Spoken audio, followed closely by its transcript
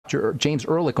Dr. James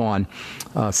Ehrlich on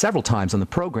several times on the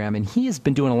program, and he has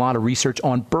been doing a lot of research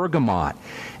on bergamot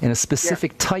and a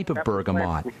specific type of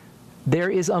bergamot.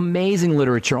 There is amazing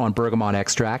literature on bergamot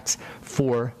extracts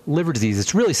for liver disease.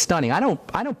 It's really stunning. I don't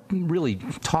really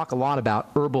talk a lot about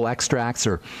herbal extracts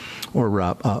or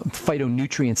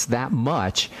phytonutrients that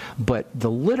much, but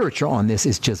the literature on this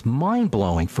is just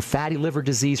mind-blowing for fatty liver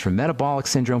disease, for metabolic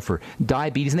syndrome, for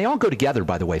diabetes. And they all go together,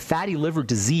 by the way. Fatty liver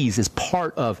disease is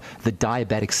part of the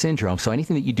diabetic syndrome, so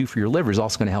anything that you do for your liver is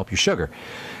also going to help your sugar.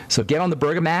 So get on the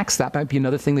Bergamax. That might be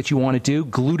another thing that you want to do.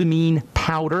 Glutamine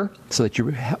powder, so that you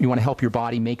want to help your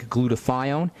body make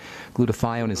glutathione.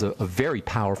 Glutathione is a very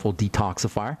powerful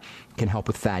detoxifier. Can help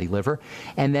with fatty liver.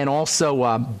 And then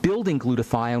also building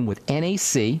glutathione with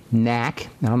NAC.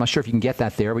 Now, I'm not sure if you can get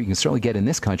that there, but you can certainly get it in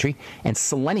this country. And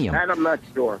selenium. That I'm not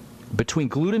sure. Between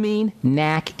glutamine,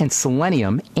 NAC, and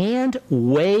selenium, and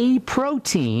whey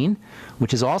protein,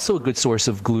 which is also a good source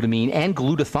of glutamine and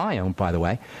glutathione, by the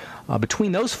way.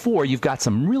 Between those four, you've got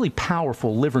some really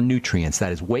powerful liver nutrients.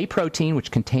 That is whey protein,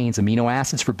 which contains amino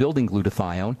acids for building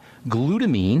glutathione,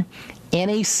 glutamine,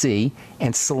 NAC,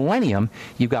 and selenium.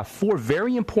 You've got four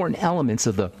very important elements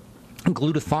of the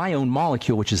glutathione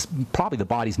molecule, which is probably the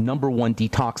body's #1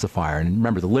 detoxifier. And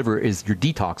remember, the liver is your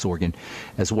detox organ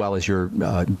as well as your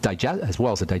a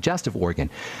digestive organ.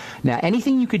 Now,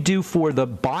 anything you could do for the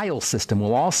bile system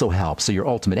will also help. So your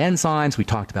ultimate enzymes, we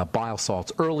talked about bile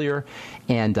salts earlier,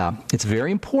 and it's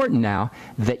very important now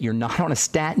that you're not on a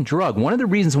statin drug. One of the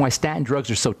reasons why statin drugs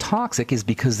are so toxic is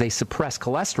because they suppress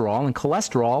cholesterol, and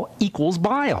cholesterol equals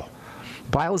bile.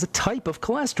 Bile is a type of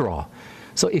cholesterol.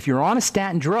 So if you're on a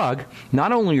statin drug,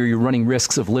 not only are you running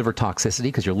risks of liver toxicity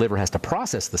because your liver has to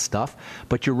process the stuff,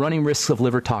 but you're running risks of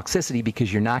liver toxicity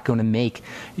because you're not going to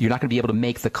be able to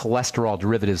make the cholesterol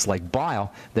derivatives like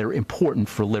bile that are important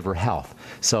for liver health.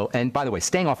 So, and by the way,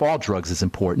 staying off all drugs is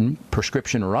important,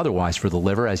 prescription or otherwise, for the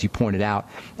liver, as you pointed out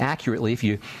accurately. If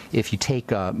you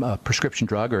take a prescription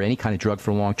drug or any kind of drug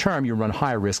for long term, you run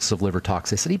higher risks of liver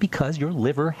toxicity because your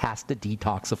liver has to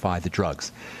detoxify the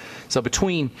drugs. So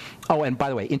and by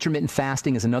the way, intermittent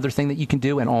fasting is another thing that you can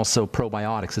do, and also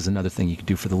probiotics is another thing you can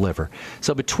do for the liver.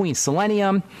 So between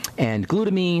selenium and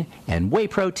glutamine and whey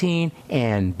protein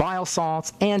and bile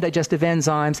salts and digestive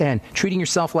enzymes and treating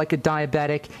yourself like a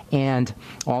diabetic, and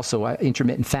also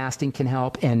intermittent fasting can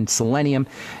help, and selenium,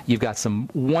 you've got some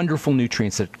wonderful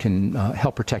nutrients that can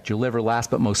help protect your liver.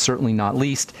 Last but most certainly not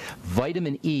least,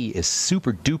 vitamin E is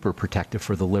super duper protective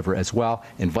for the liver as well,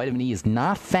 and vitamin E is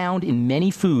not found in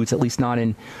many foods, at least not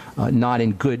in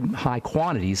good high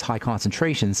quantities, high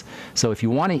concentrations. So if you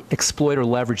want to exploit or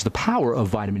leverage the power of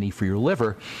vitamin E for your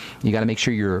liver, you got to make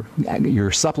sure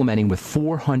you're supplementing with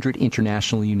 400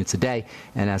 international units a day.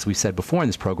 And as we said before in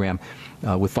this program,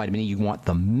 with vitamin E, you want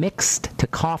the mixed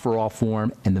tocopherol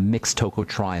form and the mixed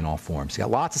tocotrienol form. So you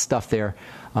got lots of stuff there.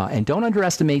 And don't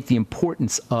underestimate the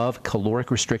importance of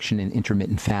caloric restriction and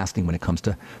intermittent fasting when it comes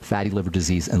to fatty liver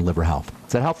disease and liver health.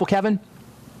 Is that helpful, Kevin?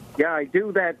 Yeah, I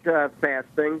do that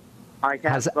fasting. I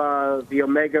have the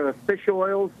omega fish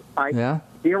oils.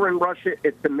 Here in Russia,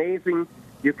 it's amazing.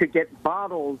 You could get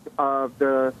bottles of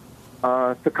the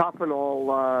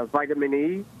tocopherol vitamin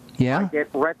E. Yeah. I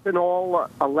get retinol,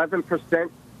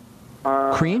 11%.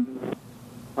 Cream?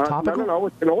 Topical? No,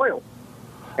 it's an oil.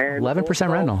 And 11%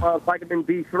 retinol. Vitamin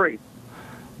B3.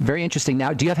 Very interesting.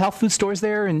 Now, do you have health food stores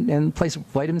there and place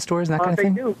vitamin stores and that kind of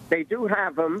thing? They do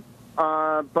have them,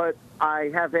 but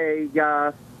I have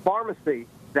a pharmacy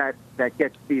that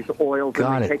gets these oils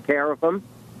and they take care of them.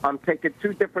 I'm taking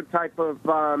 2 different type of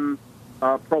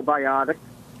probiotics.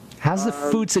 How's the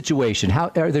food situation?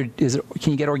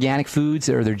 Can you get organic foods?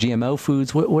 Are there GMO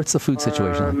foods? What's the food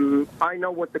situation? I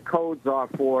know what the codes are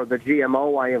for the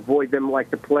GMO. I avoid them like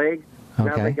the plague. Okay.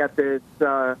 Now they got this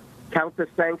counter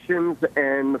sanctions,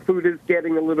 and the food is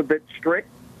getting a little bit strict.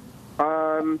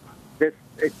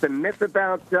 It's a myth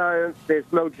about there's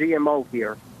no GMO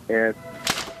here.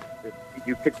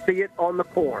 You could see it on the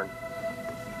corn.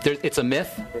 It's a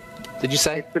myth? Did you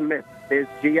say? It's a myth. There's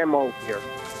GMO here.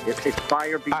 It's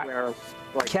buyer beware.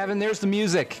 Like Kevin, there's the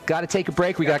music. Got to take a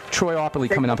break. We got Troy Opperly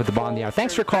coming up at the bottom of the hour.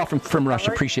 Thanks for a call from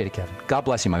Russia. Appreciate it, Kevin. God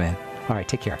bless you, my man. All right,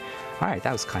 take care. All right,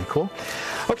 that was kind of cool.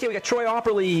 Okay, we got Troy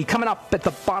Opperly coming up at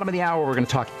the bottom of the hour. We're going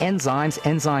to talk enzymes,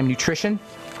 enzyme nutrition,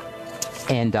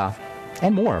 and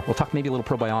more. We'll talk maybe a little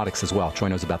probiotics as well. Troy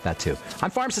knows about that too.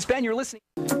 I'm Pharmacist Ben. You're listening.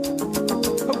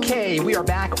 Okay, we are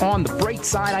back on the bright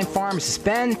side. I'm Pharmacist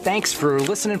Ben. Thanks for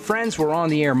listening, friends. We're on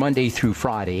the air Monday through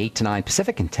Friday, 8 to 9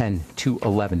 Pacific and 10 to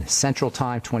 11 Central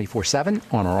Time, 24/7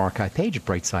 on our archive page at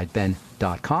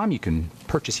brightsideben.com. You can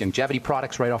purchase longevity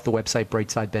products right off the website,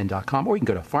 brightsideben.com, or you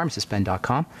can go to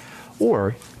pharmacistben.com,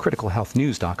 or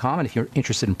criticalhealthnews.com. And if you're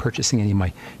interested in purchasing any of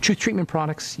my Truth Treatment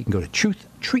products, you can go to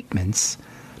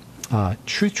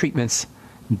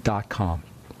truthtreatments.com.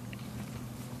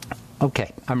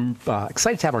 Okay, I'm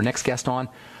excited to have our next guest on,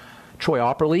 Troy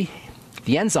Opperly,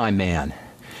 the Enzyme Man.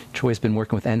 Troy's been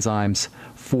working with enzymes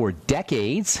for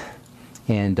decades,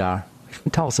 and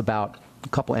tell us about a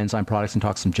couple enzyme products and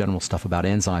talk some general stuff about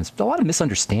enzymes. A lot of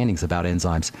misunderstandings about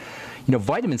enzymes. You know,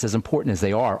 vitamins, as important as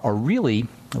they are really,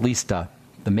 at least the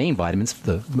main vitamins,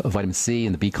 the vitamin C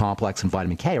and the B complex and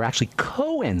vitamin K, are actually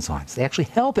coenzymes. They actually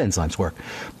help enzymes work.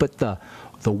 But the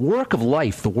work of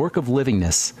life, the work of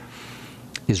livingness,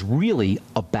 is really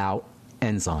about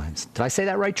enzymes. Did I say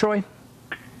that right, Troy?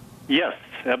 Yes,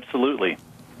 absolutely.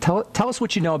 Tell us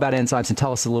what you know about enzymes and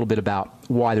tell us a little bit about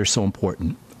why they're so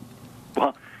important.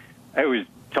 Well, I always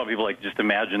tell people, like, just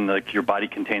imagine like your body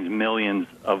contains millions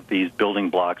of these building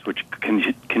blocks which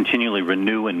continually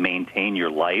renew and maintain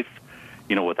your life.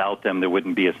 You know, without them, there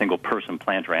wouldn't be a single person,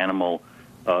 plant, or animal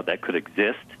that could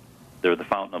exist. They're the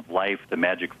fountain of life, the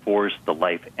magic force, the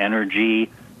life energy,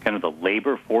 kind of the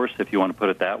labor force, if you want to put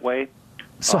it that way.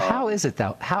 So how is it,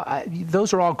 though?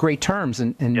 Those are all great terms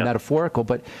and metaphorical,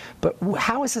 but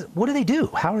how is it? What do they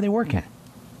do? How are they working?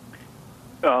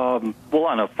 Well,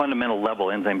 on a fundamental level,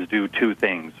 enzymes do two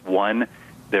things. One,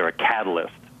 they're a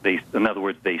catalyst. In other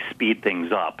words, they speed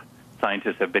things up.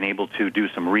 Scientists have been able to do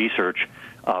some research.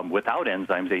 Without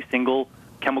enzymes, a single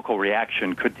chemical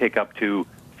reaction could take up to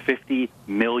 50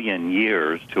 million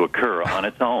years to occur on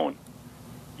its own.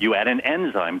 You add an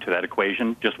enzyme to that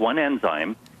equation, just one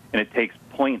enzyme, and it takes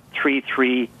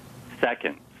 0.33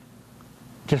 seconds.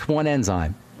 Just one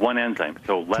enzyme? One enzyme.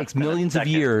 So less takes millions of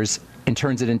years and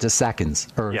turns it into seconds,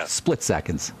 or split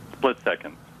seconds. Split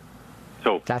seconds.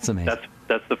 So that's amazing.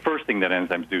 That's the first thing that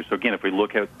enzymes do. So again, if we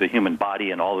look at the human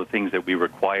body and all the things that we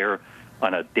require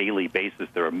on a daily basis,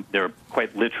 there are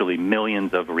quite literally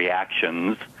millions of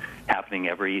reactions happening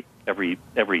every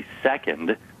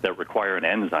second that require an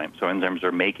enzyme. So enzymes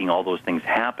are making all those things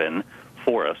happen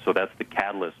for us. So that's the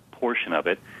catalyst portion of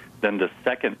it. Then the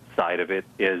second side of it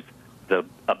is the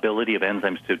ability of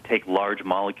enzymes to take large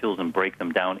molecules and break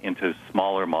them down into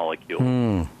smaller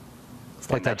molecules.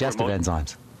 It's like digestive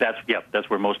enzymes. That's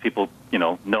where most people,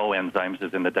 know enzymes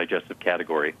is in the digestive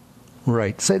category.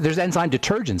 Right. So there's enzyme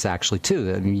detergents actually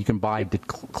too. I mean, you can buy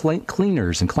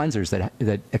cleaners and cleansers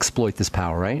that exploit this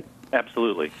power, right?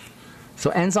 Absolutely.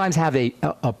 So enzymes have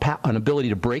an ability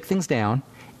to break things down,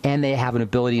 and they have an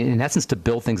ability, in essence, to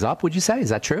build things up. Would you say? Is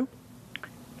that true?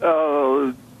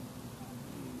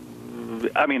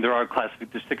 I mean, there's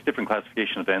 6 different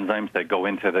classifications of enzymes that go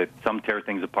into some tear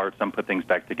things apart, some put things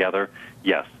back together.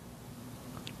 Yes.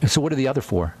 So what are the other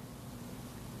 4?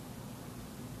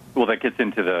 Well, that gets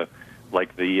into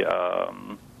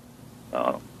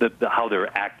how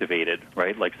they're activated,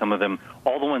 right? Like some of them,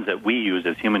 all the ones that we use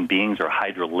as human beings are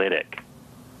hydrolytic.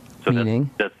 So meaning?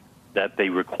 That they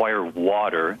require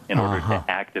water in order to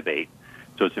activate.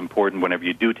 So it's important whenever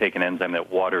you do take an enzyme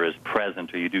that water is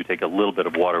present, or you do take a little bit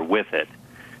of water with it.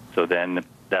 So then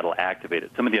that'll activate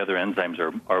it. Some of the other enzymes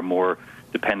are more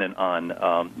dependent on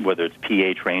whether it's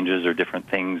pH ranges or different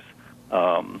things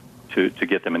to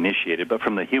get them initiated. But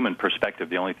from the human perspective,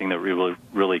 the only thing that we're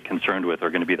really concerned with are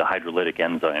going to be the hydrolytic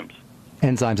enzymes.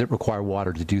 Enzymes that require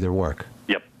water to do their work.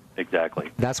 Yep, exactly.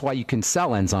 That's why you can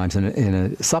sell enzymes in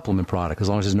a supplement product. As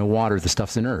long as there's no water, the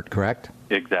stuff's inert, correct?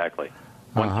 Exactly.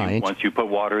 Once you put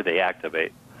water, they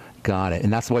activate. Got it.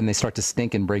 And that's when they start to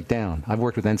stink and break down. I've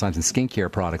worked with enzymes in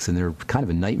skincare products, and they're kind of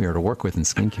a nightmare to work with in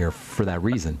skincare for that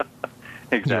reason.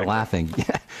 Exactly. You're laughing.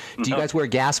 Do you guys wear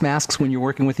gas masks when you're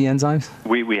working with the enzymes?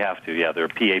 We have to, yeah. They're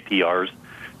PAPRs,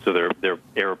 so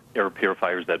they're air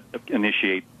purifiers that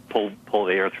pull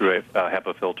the air through a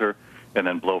HEPA filter and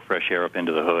then blow fresh air up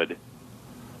into the hood.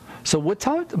 So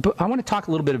I want to talk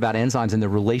a little bit about enzymes and their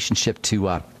relationship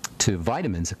to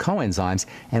vitamins, coenzymes,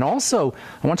 and also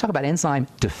I want to talk about enzyme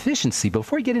deficiency.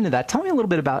 Before we get into that, tell me a little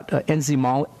bit about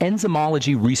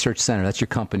Enzymology Research Center. That's your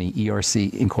company,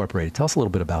 ERC Incorporated. Tell us a little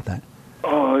bit about that.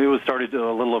 It was started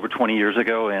a little over 20 years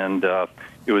ago, and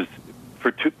it was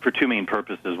for two main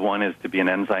purposes. One is to be an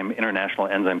international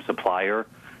enzyme supplier.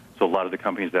 So a lot of the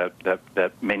companies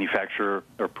that manufacture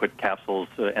or put capsules,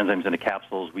 enzymes into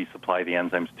capsules, we supply the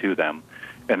enzymes to them.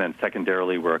 And then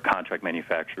secondarily, we're a contract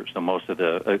manufacturer. So most of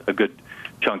a good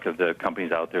chunk of the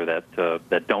companies out there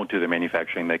that don't do the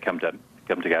manufacturing, they come to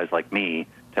guys like me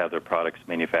to have their products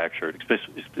manufactured,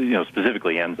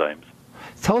 specifically enzymes.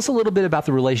 Tell us a little bit about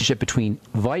the relationship between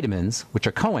vitamins, which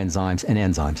are coenzymes, and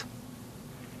enzymes.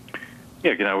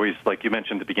 Yeah, like you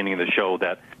mentioned at the beginning of the show,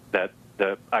 that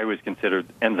I always consider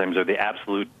enzymes are the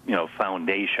absolute,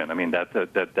 foundation. I mean,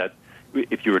 that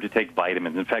if you were to take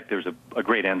vitamins, in fact, there's a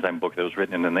great enzyme book that was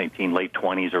written in the late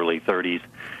 20s, early 30s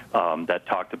that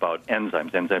talked about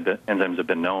enzymes. Enzymes have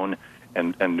been known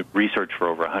and researched for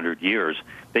over 100 years.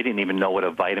 They didn't even know what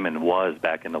a vitamin was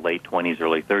back in the late 20s,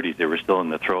 early 30s. They were still in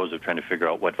the throes of trying to figure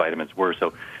out what vitamins were.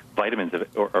 So vitamins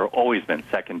are always been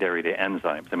secondary to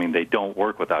enzymes. I mean, they don't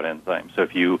work without enzymes. So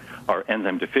if you are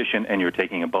enzyme deficient and you're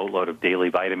taking a boatload of daily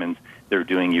vitamins, they're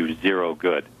doing you zero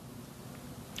good.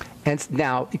 And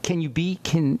now,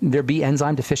 can there be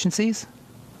enzyme deficiencies?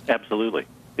 Absolutely.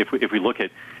 If we look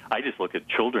at, I just look at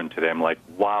children today. I'm like,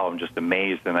 wow, I'm just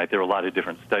amazed. And there are a lot of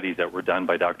different studies that were done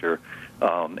by Dr.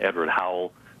 Edward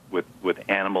Howell with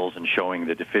animals and showing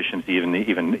the deficiency,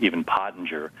 even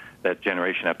Pottinger, that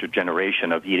generation after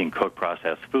generation of eating cooked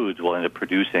processed foods will end up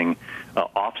producing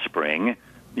offspring,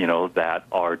 that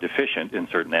are deficient in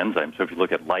certain enzymes. So if you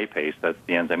look at lipase, that's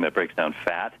the enzyme that breaks down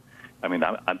fat. I mean,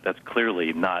 that's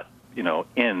clearly not,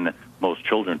 in most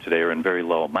children today, or in very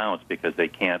low amounts, because they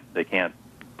can't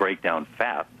break down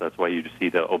fat. That's why you see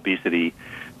the obesity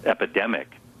epidemic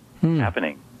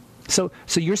happening. So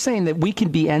you're saying that we can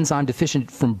be enzyme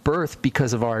deficient from birth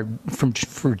because of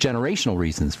for generational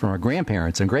reasons, from our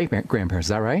grandparents and great-grandparents. Is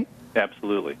that right?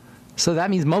 Absolutely. So that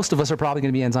means most of us are probably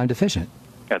going to be enzyme deficient.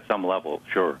 At some level,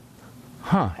 sure.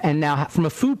 Huh. And now, from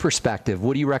a food perspective,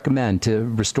 what do you recommend to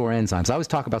restore enzymes? I always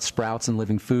talk about sprouts and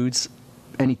living foods.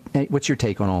 What's your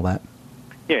take on all that?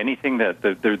 Yeah, anything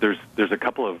there's a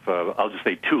couple of I'll just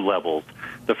say two levels.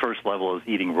 The first level is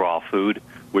eating raw food,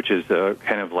 which is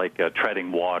kind of like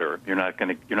treading water. You're not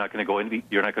going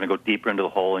to go deeper into the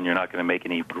hole, and you're not going to make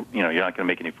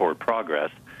any forward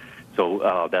progress.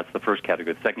 So that's the first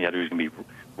category. The second category is going to be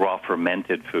raw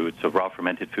fermented foods. So raw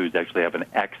fermented foods actually have an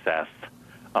excess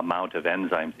amount of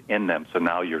enzymes in them. So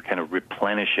now you're kind of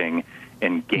replenishing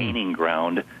and gaining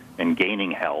ground and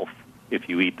gaining health if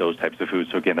you eat those types of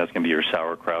foods. So again, that's going to be your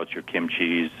sauerkrauts, your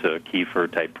kimchis,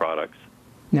 kefir type products.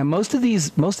 Now, most of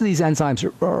these enzymes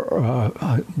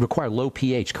require low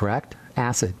pH, correct?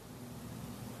 Acid.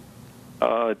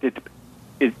 You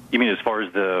mean as far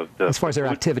as as far as their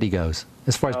activity goes,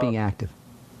 as far as being active?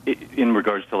 In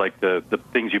regards to like the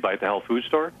things you buy at the health food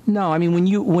store? No, I mean when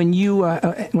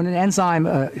an enzyme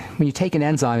when you take an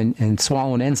enzyme and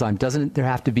swallow an enzyme, doesn't there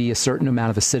have to be a certain amount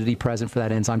of acidity present for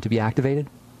that enzyme to be activated?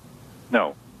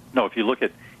 No. If you look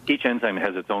at each enzyme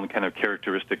has its own kind of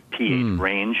characteristic pH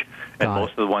range, and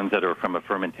most of the ones that are from a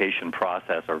fermentation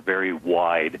process are very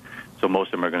wide. So most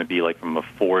of them are going to be like from a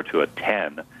 4 to a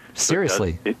 10.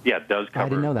 Seriously? So it does cover. I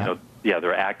didn't know that.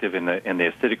 They're active in the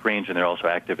acidic range, and they're also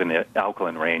active in the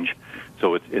alkaline range.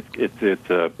 So it's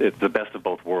the best of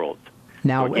both worlds.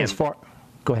 Now, so again,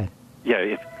 go ahead.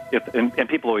 Yeah, and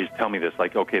people always tell me this,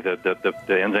 like, okay, the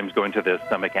enzymes go into the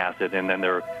stomach acid, and then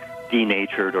they're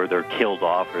denatured, or they're killed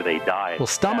off, or they die. Well,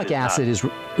 stomach acid is,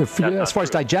 as far as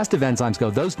digestive enzymes go,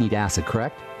 those need acid,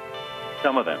 correct?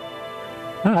 Some of them.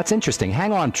 Oh, that's interesting.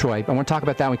 Hang on, Troy. I want to talk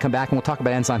about that when we come back, and we'll talk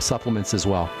about enzyme supplements as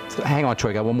well. So hang on,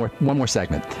 Troy. I got one more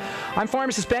segment. I'm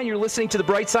Pharmacist Ben. You're listening to The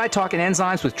Bright Side, talking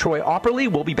enzymes with Troy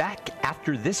Opperly. We'll be back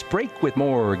after this break with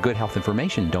more good health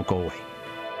information. Don't go away.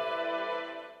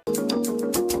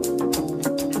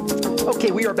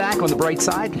 Okay, we are back on The Bright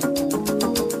Side.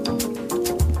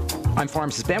 I'm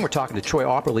Pharmacist Ben. We're talking to Troy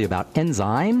Opperly about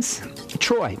enzymes.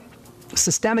 Troy,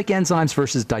 systemic enzymes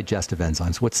versus digestive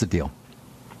enzymes. What's the deal?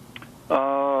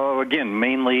 Again,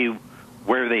 mainly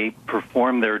where they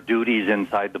perform their duties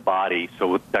inside the body. So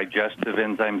with digestive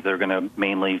enzymes, they're going to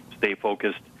mainly stay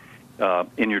focused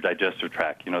in your digestive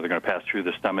tract. They're going to pass through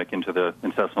the stomach into the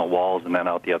intestinal walls and then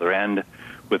out the other end.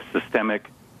 With systemic,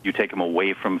 you take them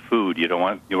away from food. You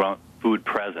want food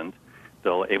present.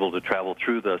 They're able to travel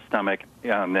through the stomach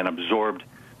and then absorbed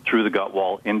through the gut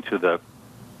wall into the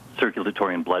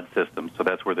circulatory and blood system. So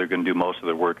that's where they're going to do most of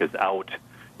their work, is out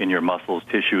in your muscles,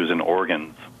 tissues, and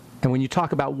organs. And when you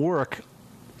talk about work,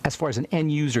 as far as an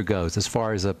end user goes, as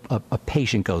far as a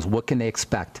patient goes, what can they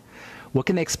expect? What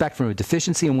can they expect from a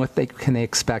deficiency, and what can they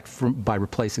expect by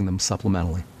replacing them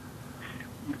supplementally?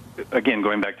 Again,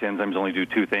 going back to enzymes only do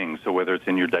two things. So whether it's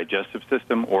in your digestive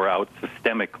system or out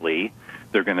systemically,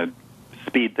 they're going to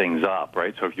speed things up,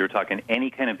 right? So if you're talking any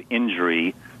kind of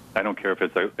injury, I don't care if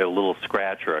it's a little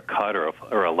scratch or a cut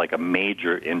or like a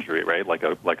major injury, right? Like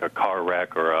a car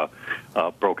wreck or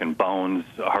a broken bones,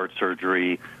 heart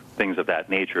surgery, things of that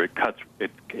nature. It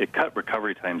cut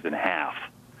recovery times in half.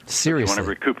 Seriously. If you want to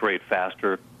recuperate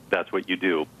faster, that's what you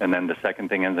do. And then the second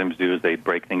thing enzymes do is they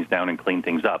break things down and clean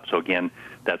things up. So again,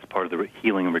 that's part of the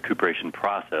healing and recuperation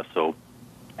process. So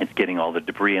it's getting all the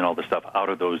debris and all the stuff out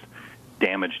of those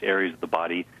damaged areas of the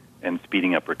body and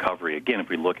speeding up recovery. Again, if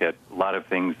we look at a lot of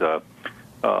things,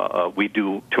 we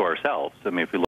do to ourselves. I mean, if we look